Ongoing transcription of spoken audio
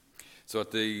So at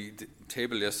the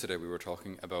table yesterday, we were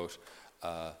talking about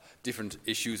different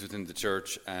issues within the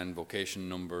church and vocation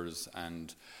numbers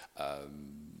and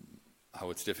how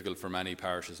it's difficult for many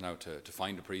parishes now to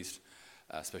find a priest,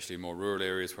 especially in more rural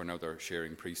areas where now they're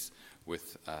sharing priests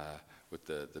with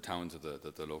the towns of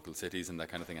the local cities and that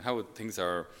kind of thing, and how things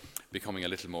are becoming a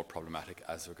little more problematic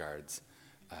as regards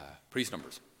priest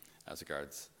numbers, as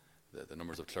regards the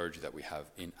numbers of clergy that we have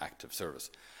in active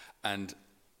service. And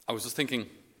I was just thinking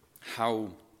how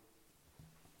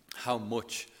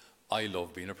much I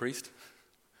love being a priest.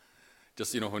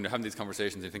 Just, when you're having these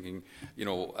conversations, you're thinking,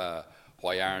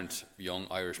 why aren't young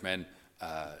Irish men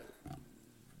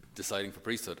deciding for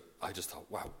priesthood? I just thought,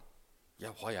 wow, yeah,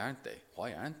 why aren't they?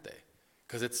 Why aren't they?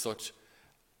 Because it's such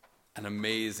an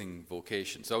amazing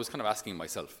vocation. So I was kind of asking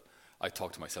myself. I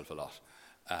talk to myself a lot.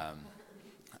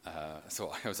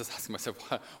 So I was just asking myself,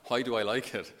 why do I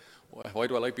like it? Why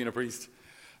do I like being a priest?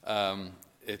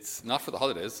 It's not for the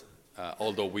holidays,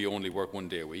 although we only work 1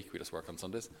 day a week. We just work on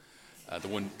Sundays.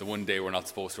 The one day we're not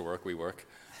supposed to work, we work.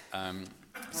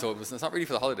 So it's not really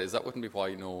for the holidays. That wouldn't be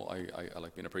why, I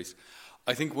like being a priest.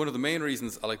 I think one of the main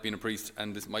reasons I like being a priest,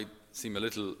 and this might seem a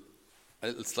little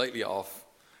slightly off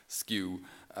skew,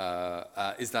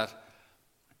 is that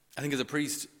I think as a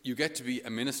priest, you get to be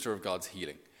a minister of God's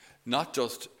healing. Not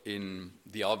just in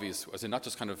the obvious, as in not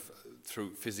just kind of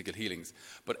through physical healings,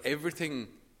 but everything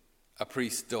a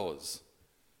priest does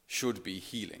should be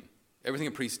healing. Everything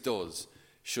a priest does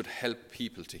should help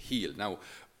people to heal. Now,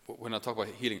 when I talk about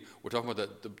healing, we're talking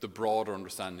about the broader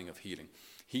understanding of healing.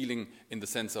 Healing in the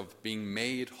sense of being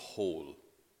made whole.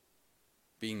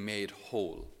 Being made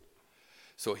whole.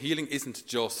 So healing isn't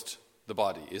just the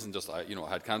body, isn't just, I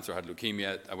had cancer, I had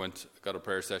leukemia, got a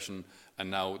prayer session,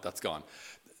 and now that's gone.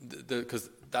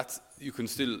 Because you can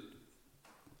still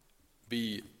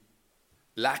be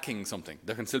lacking something.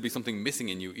 There can still be something missing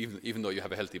in you, even though you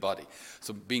have a healthy body.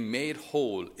 So being made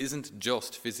whole isn't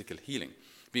just physical healing.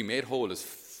 Being made whole is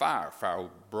far, far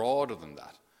broader than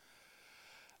that.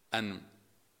 And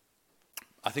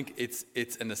I think it's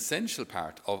an essential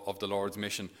part of the Lord's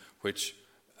mission, which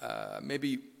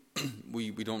maybe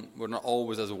we're not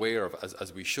always as aware of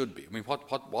as we should be. I mean,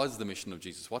 what was the mission of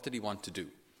Jesus? What did he want to do?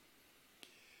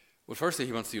 Well, firstly,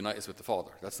 he wants to unite us with the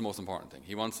Father. That's the most important thing.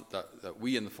 He wants that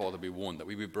we and the Father be one, that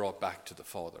we be brought back to the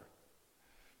Father.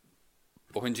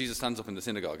 But when Jesus stands up in the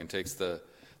synagogue and takes the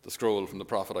scroll from the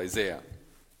prophet Isaiah,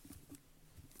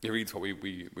 he reads what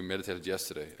we meditated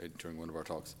yesterday during one of our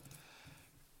talks.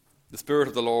 The Spirit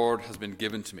of the Lord has been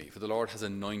given to me, for the Lord has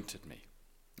anointed me.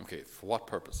 Okay, for what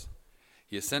purpose?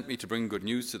 He has sent me to bring good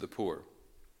news to the poor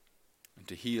and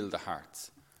to heal the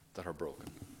hearts that are broken.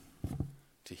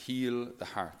 To heal the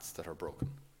hearts that are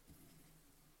broken.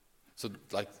 So,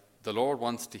 the Lord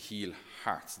wants to heal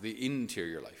hearts, the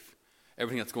interior life.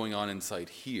 Everything that's going on inside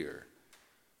here,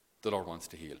 the Lord wants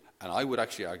to heal. And I would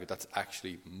actually argue that's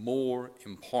actually more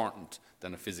important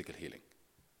than a physical healing.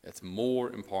 It's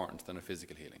more important than a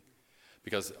physical healing.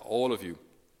 Because all of you,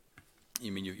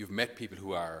 you've met people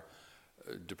who are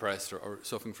depressed or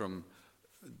suffering from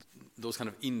those kind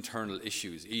of internal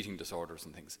issues, eating disorders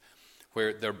and things,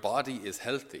 where their body is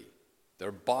healthy,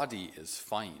 their body is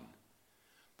fine,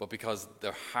 but because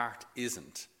their heart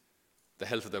isn't, the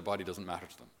health of their body doesn't matter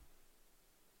to them.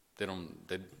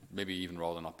 They'd maybe even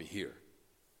rather not be here,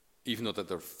 even though that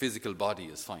their physical body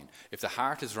is fine. If the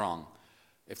heart is wrong,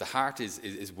 if the heart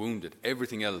is wounded,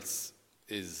 everything else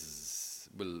will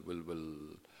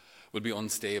be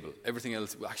unstable. Everything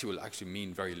else will actually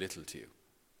mean very little to you.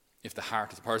 If the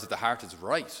heart is right, if the heart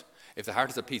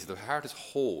is at peace, if the heart is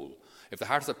whole, if the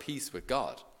heart is at peace with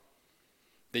God,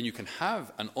 then you can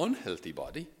have an unhealthy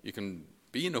body. You can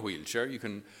be in a wheelchair. You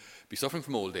can be suffering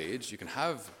from old age. You can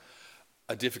have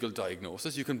a difficult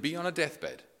diagnosis. You can be on a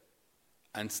deathbed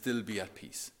and still be at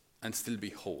peace and still be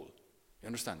whole. You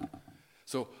understand?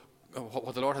 So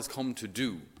what the Lord has come to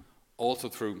do, also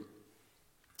through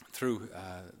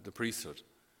the priesthood,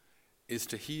 is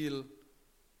to heal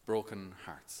broken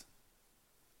hearts,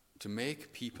 to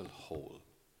make people whole.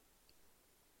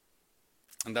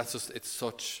 And that's just, it's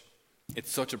such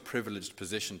a privileged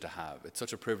position to have. It's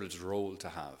such a privileged role to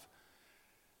have.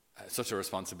 It's such a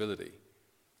responsibility.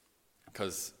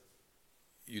 Because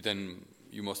you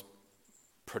must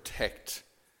protect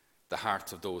the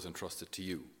hearts of those entrusted to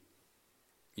you.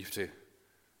 You have to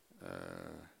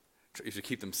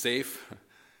keep them safe.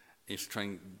 You have to try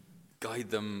and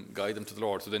guide them to the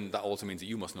Lord. So then that also means that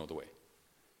you must know the way.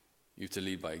 You have to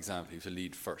lead by example. You have to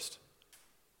lead first.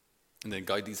 And then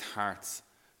guide these hearts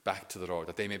back to the Lord,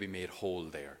 that they may be made whole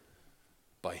there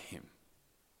by him.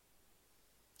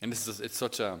 And it's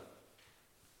such a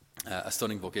a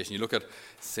stunning vocation. You look at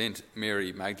Saint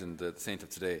Mary Magdalene, the saint of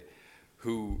today,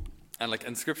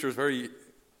 and Scripture is very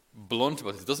blunt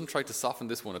about it. It doesn't try to soften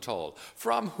this one at all.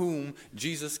 From whom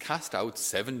Jesus cast out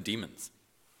 7 demons.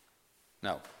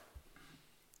 Now,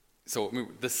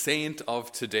 the saint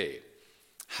of today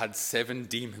had 7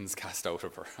 demons cast out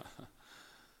of her.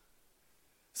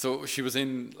 So she was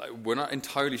we're not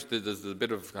entirely, there's a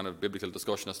bit of kind of biblical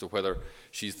discussion as to whether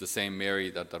she's the same Mary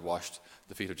that washed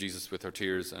the feet of Jesus with her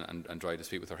tears and dried his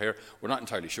feet with her hair. We're not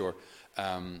entirely sure.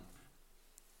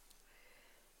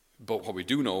 But what we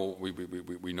do know,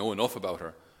 we know enough about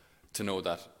her to know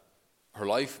that her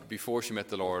life before she met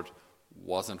the Lord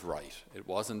wasn't right.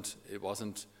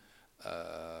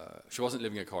 She wasn't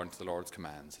living according to the Lord's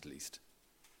commands, at least.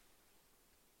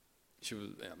 She was,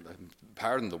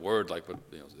 pardon the word, but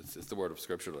it's the word of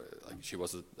Scripture. She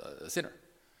was a sinner,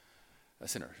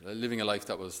 living a life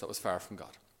that was far from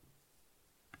God.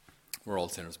 We're all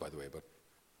sinners, by the way, but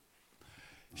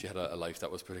she had a life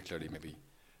that was particularly maybe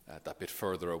that bit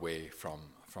further away from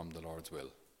the Lord's will.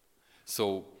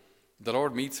 So the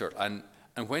Lord meets her, and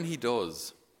when he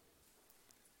does,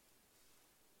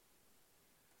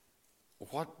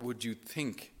 what would you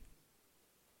think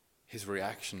his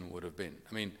reaction would have been?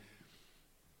 I mean,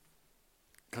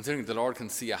 considering the Lord can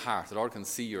see a heart, the Lord can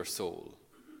see your soul,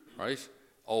 right?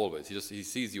 Always. He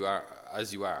sees you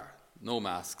as you are. No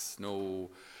masks, no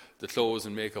the clothes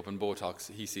and makeup and Botox.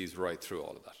 He sees right through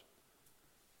all of that.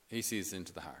 He sees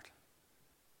into the heart.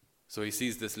 So he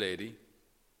sees this lady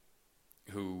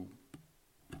who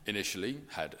initially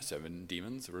had 7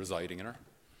 demons residing in her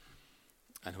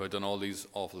and who had done all these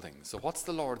awful things. So what's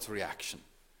the Lord's reaction?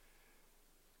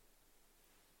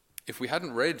 If we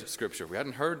hadn't read Scripture, if we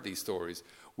hadn't heard these stories,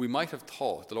 we might have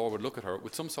thought the Lord would look at her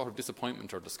with some sort of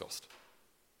disappointment or disgust.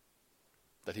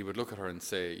 That he would look at her and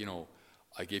say,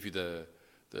 I gave you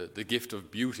the gift of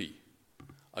beauty.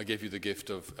 I gave you the gift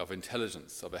of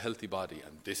intelligence, of a healthy body,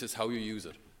 and this is how you use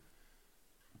it.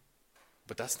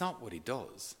 But that's not what he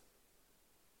does.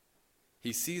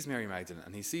 He sees Mary Magdalene,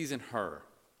 and he sees in her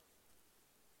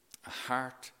a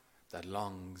heart that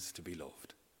longs to be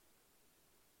loved.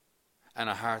 And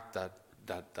a heart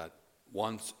that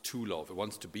wants to love. It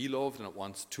wants to be loved and it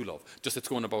wants to love. Just it's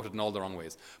going about it in all the wrong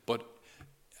ways. But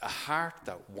a heart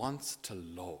that wants to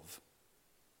love.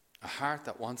 A heart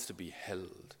that wants to be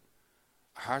held.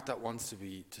 A heart that wants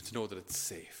to know that it's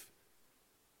safe.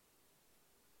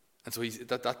 And so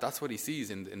that's what he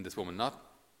sees in this woman, not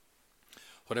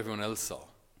what everyone else saw.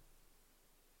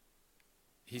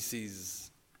 He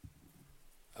sees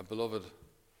a beloved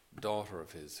daughter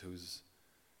of his who's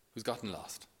gotten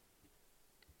lost.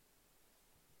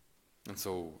 And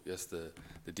so, yes, the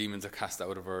demons are cast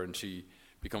out of her, and she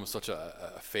becomes such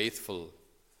a faithful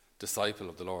disciple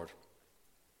of the Lord,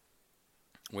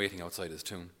 waiting outside his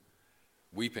tomb,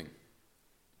 weeping.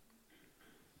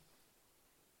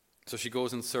 So she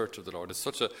goes in search of the Lord.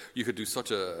 You could do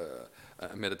such a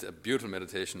beautiful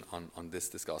meditation on this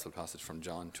gospel passage from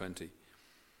John 20.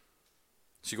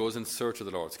 She goes in search of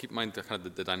the Lord. So keep in mind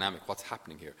the dynamic, what's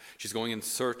happening here. She's going in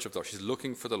search of the Lord. She's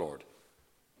looking for the Lord.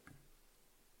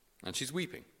 And she's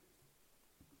weeping.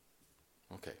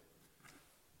 Okay.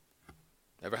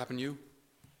 Ever happened to you?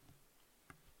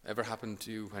 Ever happened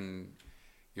to you when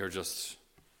you're just,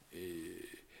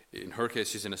 in her case,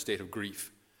 she's in a state of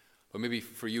grief. But maybe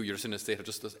for you, you're just in a state of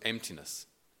just this emptiness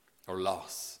or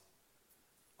loss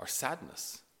or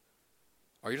sadness.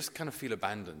 Or you just kind of feel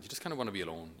abandoned. You just kind of want to be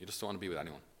alone. You just don't want to be with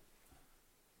anyone.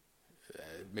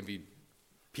 Maybe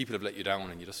people have let you down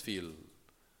and you just feel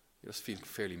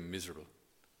fairly miserable.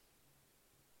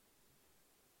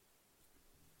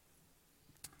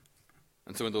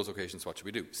 And so in those occasions, what should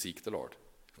we do? Seek the Lord.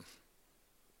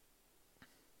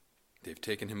 They've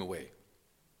taken him away,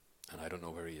 and I don't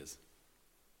know where he is.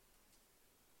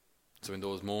 So in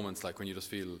those moments, like when you just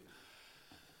feel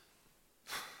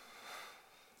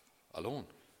alone,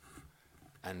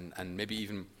 and maybe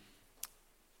even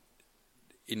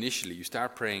initially you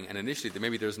start praying, and initially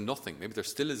maybe there's nothing, maybe there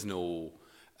still is no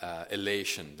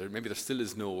elation, maybe there still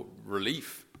is no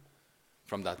relief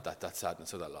from that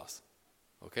sadness or that loss.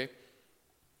 Okay?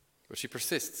 But she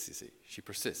persists, you see. She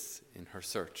persists in her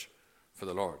search for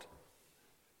the Lord.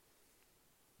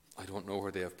 I don't know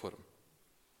where they have put him.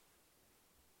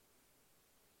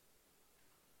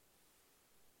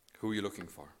 Who are you looking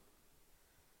for?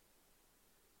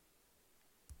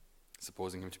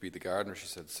 Supposing him to be the gardener, she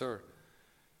said, Sir,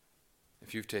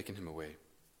 if you've taken him away,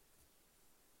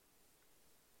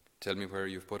 tell me where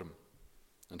you've put him,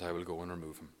 and I will go and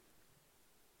remove him.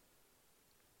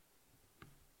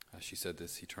 As she said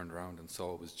this, he turned around and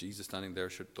saw it was Jesus standing there,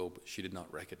 though she did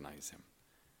not recognize him.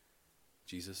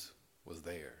 Jesus was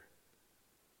there,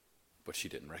 but she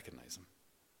didn't recognize him.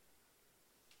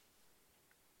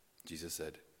 Jesus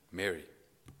said, Mary.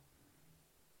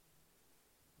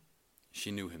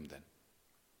 She knew him then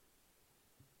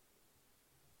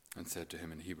and said to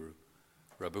him in Hebrew,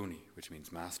 Rabboni, which means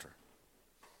master.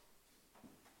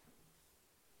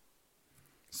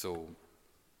 So,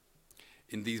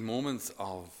 in these moments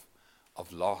of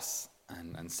loss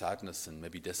and sadness and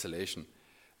maybe desolation,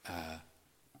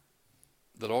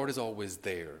 the Lord is always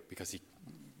there because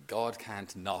God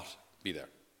can't not be there.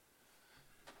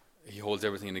 He holds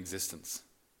everything in existence.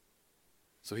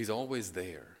 So he's always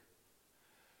there.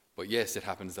 But yes, it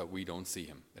happens that we don't see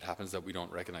him. It happens that we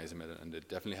don't recognize him, and it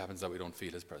definitely happens that we don't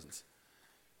feel his presence.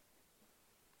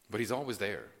 But he's always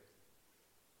there.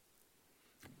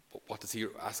 But what does he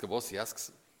ask of us? He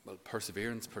asks, well,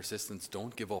 perseverance, persistence,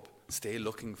 don't give up. Stay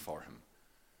looking for him.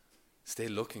 Stay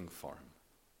looking for him.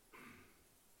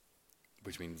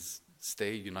 Which means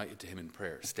stay united to him in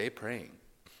prayer. Stay praying.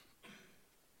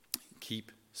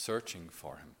 Keep searching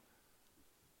for him.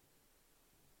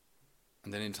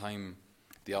 And then in time,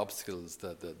 the obstacles,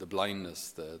 the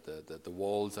blindness, the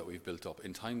walls that we've built up,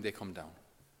 in time they come down.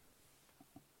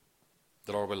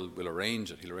 The Lord will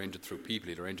arrange it. He'll arrange it through people.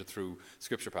 He'll arrange it through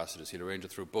scripture passages. He'll arrange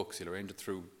it through books. He'll arrange it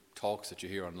through talks that you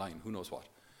hear online. Who knows what?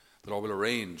 The Lord will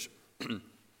arrange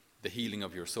the healing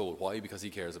of your soul. Why? Because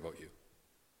he cares about you.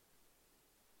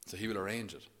 So he will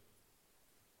arrange it.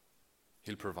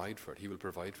 He'll provide for it. He will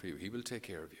provide for you. He will take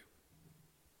care of you.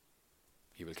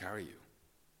 He will carry you.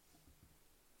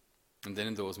 And then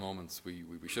in those moments, we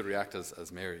should react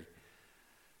as Mary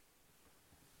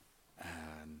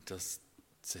and just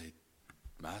say,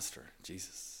 Master,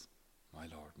 Jesus, my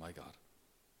Lord, my God,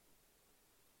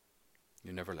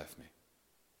 you never left me.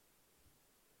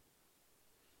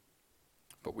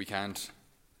 But we can't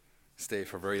stay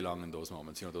for very long in those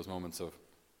moments, those moments of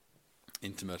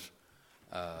intimate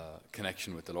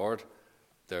connection with the Lord.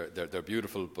 They're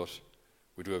beautiful, but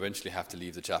we do eventually have to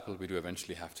leave the chapel. We do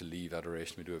eventually have to leave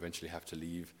adoration. We do eventually have to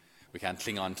leave. We can't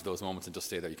cling on to those moments and just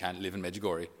stay there. You can't live in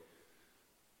Medjugorje.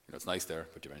 It's nice there,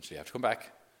 but you eventually have to come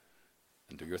back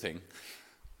and do your thing.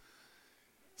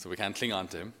 So we can't cling on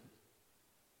to him.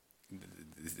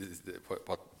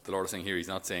 What the Lord is saying here, he's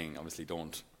not saying, obviously,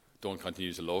 don't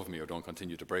continue to love me or don't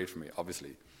continue to pray for me.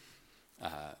 Obviously,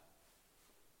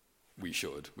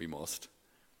 we must.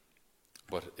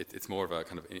 But it's more of a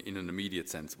kind of, in an immediate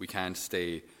sense, we can't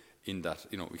stay in that,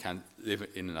 we can't live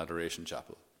in an adoration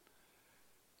chapel.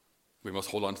 We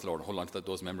must hold on to the Lord and hold on to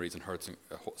those memories and hurts,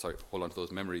 hold on to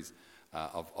those memories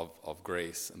of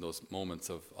grace and those moments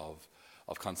of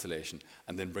consolation,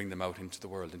 and then bring them out into the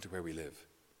world, into where we live.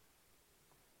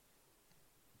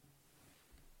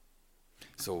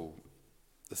 So,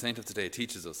 the saint of today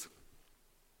teaches us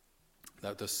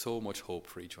that there's so much hope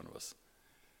for each one of us.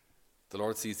 The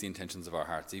Lord sees the intentions of our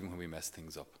hearts, even when we mess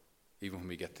things up, even when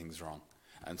we get things wrong.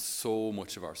 And so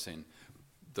much of our sin,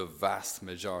 the vast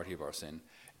majority of our sin,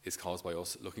 is caused by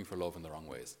us looking for love in the wrong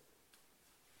ways.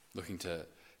 Looking to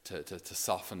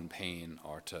soften pain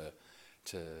or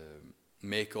to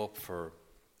make up for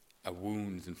a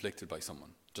wound inflicted by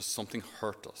someone. Just something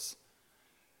hurt us.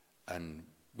 And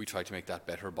we try to make that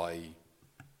better by,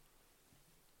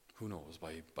 who knows,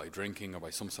 by drinking or by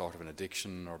some sort of an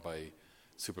addiction or by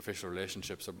superficial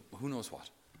relationships or who knows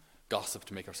what. Gossip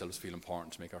to make ourselves feel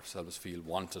important, to make ourselves feel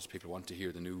wanted. People want to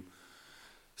hear the new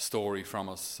story from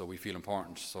us, so we feel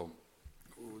important.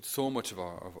 So much of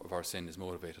our sin is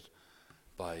motivated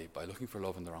by looking for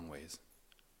love in the wrong ways.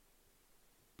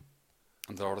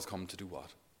 And the Lord has come to do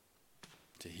what?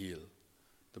 To heal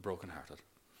the brokenhearted.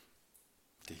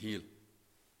 To heal.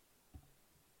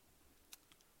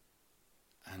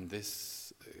 And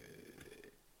this,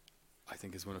 I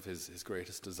think, is one of his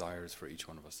greatest desires for each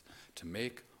one of us, to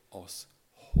make us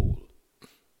whole,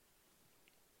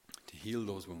 to heal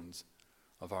those wounds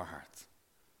of our hearts,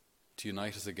 to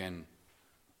unite us again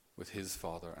with his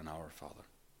Father and our Father.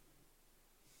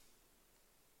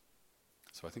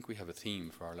 So I think we have a theme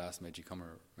for our last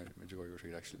Medjugorje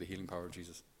retreat, actually, the healing power of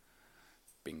Jesus.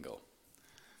 Bingo.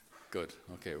 Good.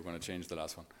 Okay, we're going to change the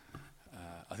last one.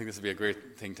 I think this would be a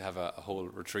great thing to have a whole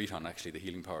retreat on, actually, the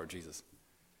healing power of Jesus.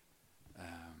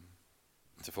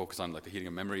 To focus on like the healing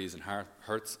of memories and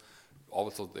hurts,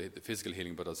 also the physical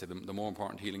healing, but I'll say the more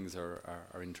important healings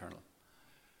are internal.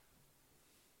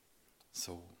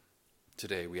 So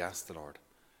today we ask the Lord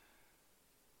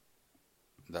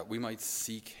that we might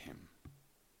seek him,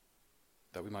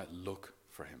 that we might look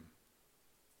for him.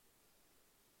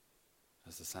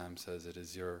 As the psalm says, it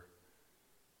is your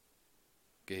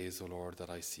gaze, O Lord, that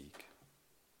I seek.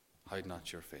 Hide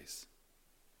not your face.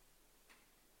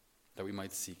 that we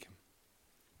might seek him.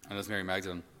 And as Mary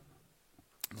Magdalene,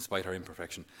 despite her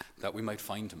imperfection, that we might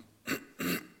find him,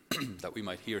 that we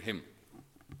might hear him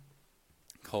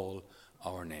call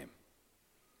our name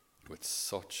with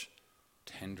such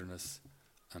tenderness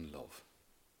and love.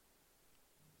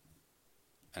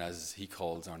 And as he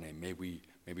calls our name, may we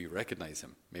recognize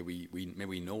him. May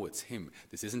we know it's him.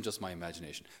 This isn't just my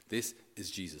imagination. This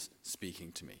is Jesus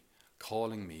speaking to me,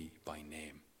 calling me by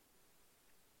name.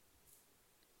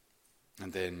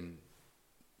 And then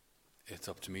it's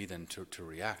up to me then to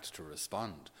react, to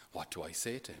respond. What do I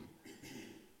say to him?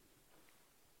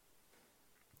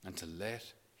 And to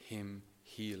let him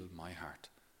heal my heart.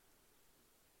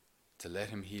 To let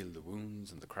him heal the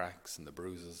wounds and the cracks and the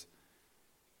bruises.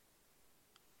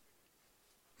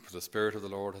 For the Spirit of the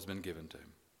Lord has been given to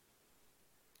him.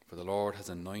 For the Lord has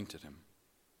anointed him.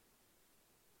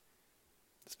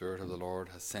 The Spirit of the Lord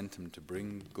has sent him to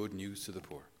bring good news to the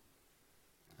poor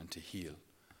and to heal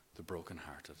the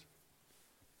brokenhearted.